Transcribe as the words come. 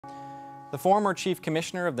The former Chief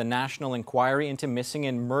Commissioner of the National Inquiry into Missing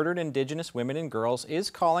and Murdered Indigenous Women and Girls is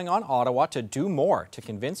calling on Ottawa to do more to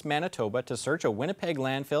convince Manitoba to search a Winnipeg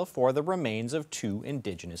landfill for the remains of 2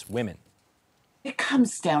 Indigenous women. It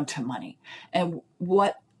comes down to money and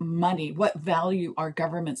what value are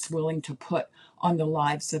governments willing to put on the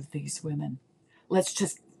lives of these women. Let's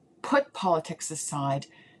just put politics aside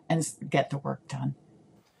and get the work done.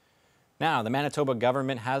 Now, the Manitoba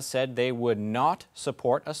government has said they would not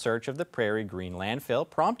support a search of the Prairie Green landfill,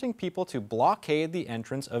 prompting people to blockade the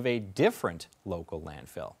entrance of a different local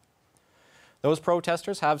landfill. Those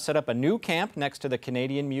protesters have set up a new camp next to the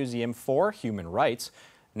Canadian Museum for Human Rights.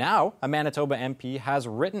 Now, a Manitoba MP has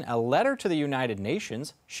written a letter to the United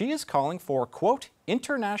Nations. She is calling for, quote,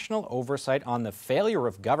 international oversight on the failure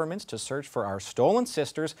of governments to search for our stolen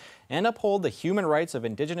sisters and uphold the human rights of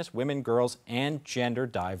Indigenous women, girls, and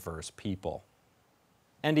gender-diverse people.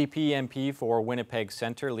 NDP MP for Winnipeg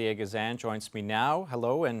Centre, Leah Gazan, joins me now.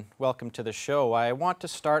 Hello and welcome to the show. I want to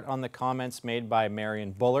start on the comments made by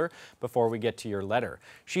Marion Buller before we get to your letter.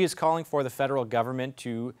 She is calling for the federal government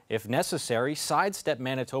to, if necessary, sidestep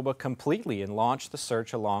Manitoba completely and launch the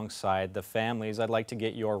search alongside the families. I'd like to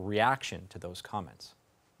get your reaction to those comments.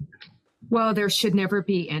 Well, there should never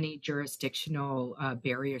be any jurisdictional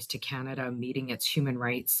barriers to Canada meeting its human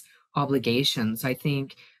rights obligations. I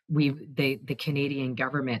think the Canadian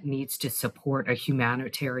government needs to support a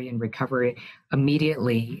humanitarian recovery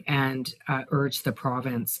immediately and urge the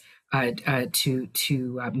province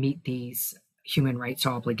to meet these human rights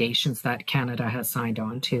obligations that Canada has signed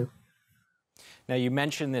on to. Now, you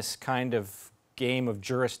mentioned this kind of game of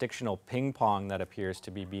jurisdictional ping pong that appears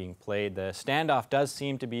to be being played. The standoff does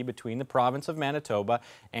seem to be between the province of Manitoba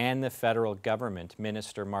and the federal government.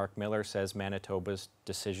 Minister Mark Miller says Manitoba's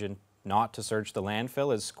decision not to search the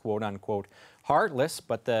landfill is quote-unquote heartless,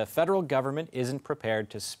 but the federal government isn't prepared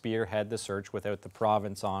to spearhead the search without the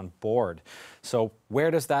province on board. So where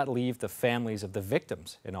does that leave the families of the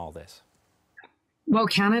victims in all this? Well,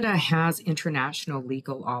 Canada has international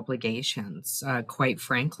legal obligations. Quite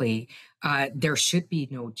frankly, there should be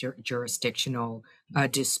no jurisdictional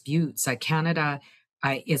disputes. Canada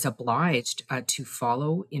is obliged to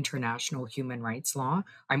follow international human rights law.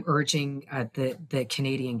 I'm urging the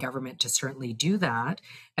Canadian government to certainly do that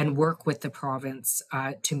and work with the province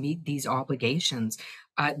to meet these obligations.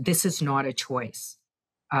 This is not a choice.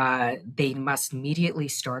 They must immediately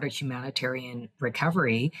start a humanitarian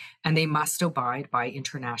recovery, and they must abide by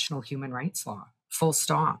international human rights law, full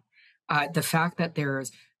stop. The fact that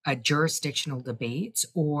there's jurisdictional debates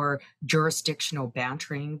or jurisdictional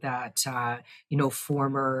bantering that,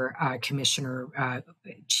 former Commissioner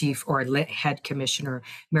Chief or Head Commissioner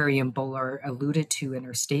Marion Buller alluded to in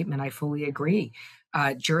her statement, I fully agree.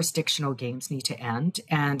 Jurisdictional games need to end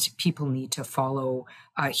and people need to follow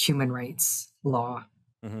human rights law.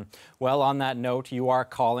 Mm-hmm. Well, on that note, you are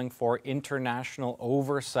calling for international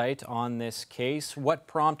oversight on this case. What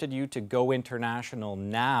prompted you to go international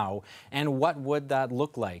now, and what would that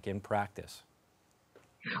look like in practice?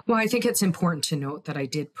 Well, I think it's important to note that I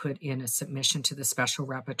did put in a submission to the Special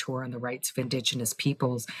Rapporteur on the Rights of Indigenous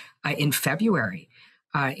Peoples in February.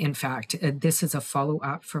 In fact, this is a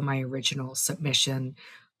follow-up from my original submission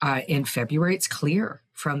in February. It's clear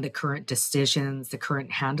from the current decisions, the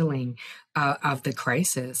current handling of the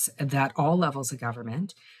crisis, that all levels of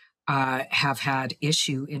government have had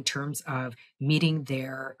issue in terms of meeting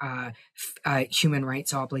their human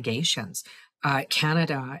rights obligations.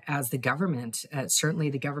 Canada, as the government,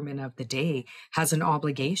 certainly the government of the day, has an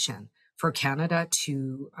obligation for Canada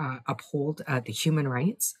to uphold the human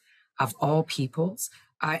rights of all peoples,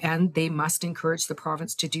 and they must encourage the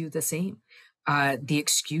province to do the same. The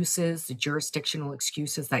excuses, the jurisdictional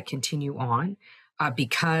excuses that continue on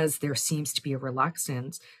because there seems to be a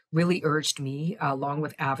reluctance, really urged me, along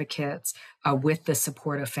with advocates, with the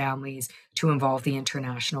support of families, to involve the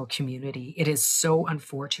international community. It is so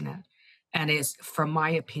unfortunate and is, from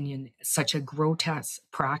my opinion, such a grotesque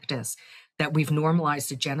practice that we've normalized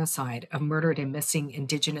the genocide of murdered and missing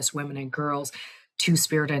Indigenous women and girls,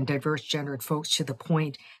 two-spirit and diverse gendered folks, to the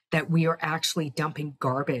point that we are actually dumping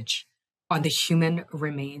garbage on the human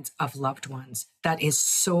remains of loved ones. That is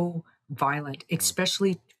so violent,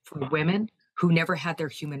 especially for women who never had their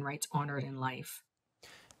human rights honored in life.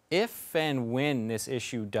 If and when this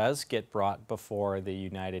issue does get brought before the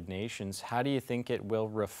United Nations, how do you think it will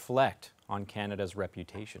reflect on Canada's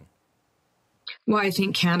reputation? Well, I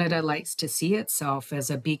think Canada likes to see itself as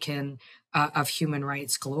a beacon of human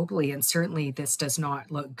rights globally, and certainly this does not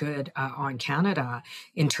look good on Canada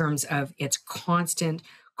in terms of its constant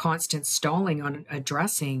stalling on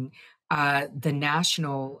addressing the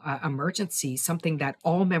national emergency, something that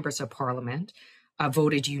all members of Parliament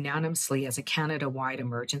voted unanimously as a Canada-wide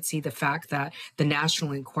emergency. The fact that the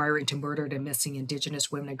National Inquiry into Murdered and Missing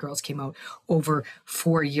Indigenous Women and Girls came out over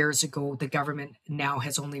 4 years ago. The government now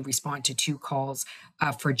has only responded to 2 calls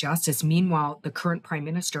for justice. Meanwhile, the current Prime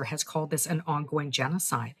Minister has called this an ongoing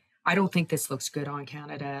genocide. I don't think this looks good on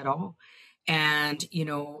Canada at all. And, you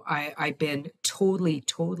know, I've been totally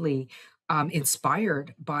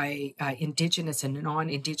inspired by Indigenous and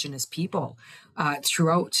non-Indigenous people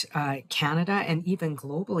throughout Canada and even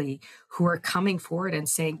globally who are coming forward and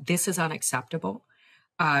saying this is unacceptable.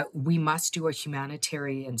 We must do a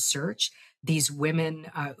humanitarian search. These women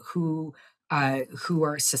who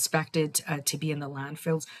are suspected to be in the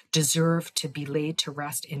landfills deserve to be laid to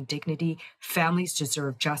rest in dignity. Families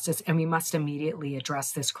deserve justice, and we must immediately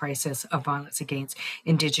address this crisis of violence against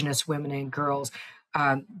Indigenous women and girls.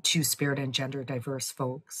 Two-spirit and gender diverse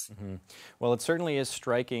folks. Mm-hmm. Well, it certainly is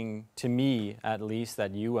striking to me, at least,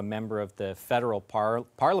 that you, a member of the federal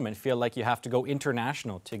parliament, feel like you have to go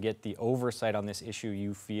international to get the oversight on this issue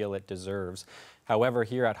you feel it deserves. However,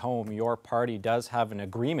 here at home, your party does have an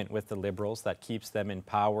agreement with the Liberals that keeps them in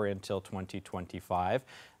power until 2025.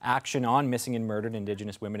 Action on missing and murdered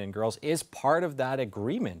Indigenous women and girls is part of that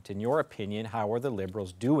agreement. In your opinion, how are the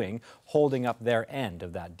Liberals doing holding up their end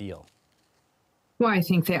of that deal? Well, I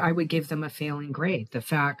think that I would give them a failing grade. The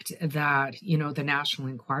fact that, you know, the National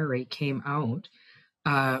Inquiry came out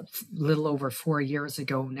little over 4 years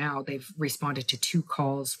ago now, they've responded to 2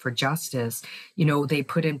 calls for justice. You know, they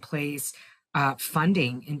put in place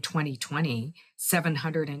funding in 2020,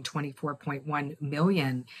 $724.1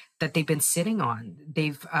 million that they've been sitting on.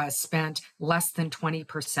 They've spent less than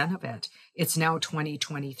 20% of it. It's now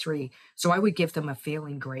 2023. So I would give them a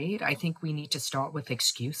failing grade. I think we need to start with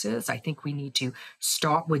excuses. I think we need to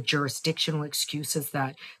start with jurisdictional excuses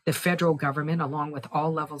that the federal government, along with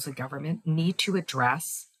all levels of government, need to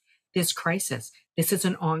address this crisis. This is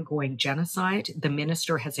an ongoing genocide. The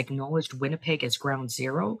minister has acknowledged Winnipeg as ground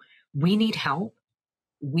zero. We need help.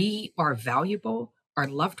 We are valuable. Our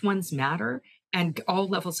loved ones matter, and all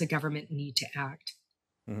levels of government need to act.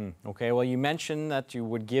 Mm-hmm. Okay, well, you mentioned that you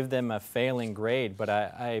would give them a failing grade, but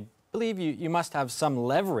I believe you must have some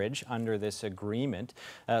leverage under this agreement.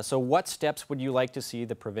 So what steps would you like to see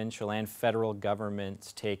the provincial and federal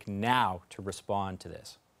governments take now to respond to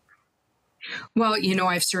this? Well, you know,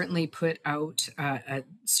 I've certainly put out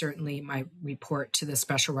certainly my report to the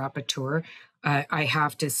special rapporteur. I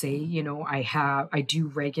have to say, you know, I do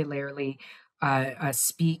regularly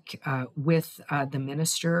speak with the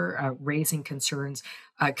minister, raising concerns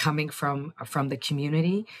coming from the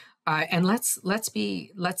community. And let's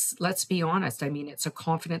be honest. I mean, it's a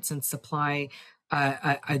confidence and supply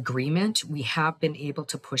agreement. We have been able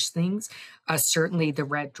to push things. Certainly, the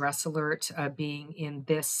red dress alert being in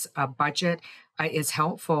this budget is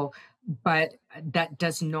helpful, but that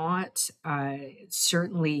does not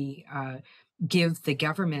certainly give the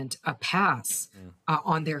government a pass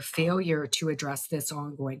on their failure to address this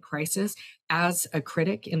ongoing crisis. As a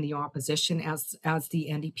critic in the opposition, as the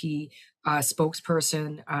NDP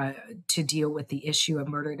spokesperson to deal with the issue of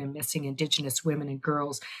murdered and missing Indigenous women and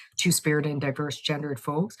girls, two-spirit and diverse gendered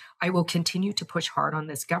folks, I will continue to push hard on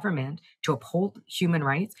this government to uphold human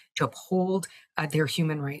rights, to uphold their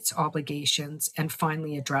human rights obligations, and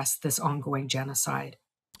finally address this ongoing genocide.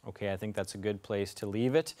 Okay, I think that's a good place to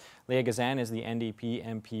leave it. Leah Gazan is the NDP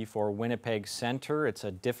MP for Winnipeg Centre. It's a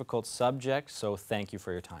difficult subject, so thank you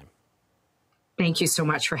for your time. Thank you so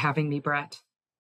much for having me, Brett.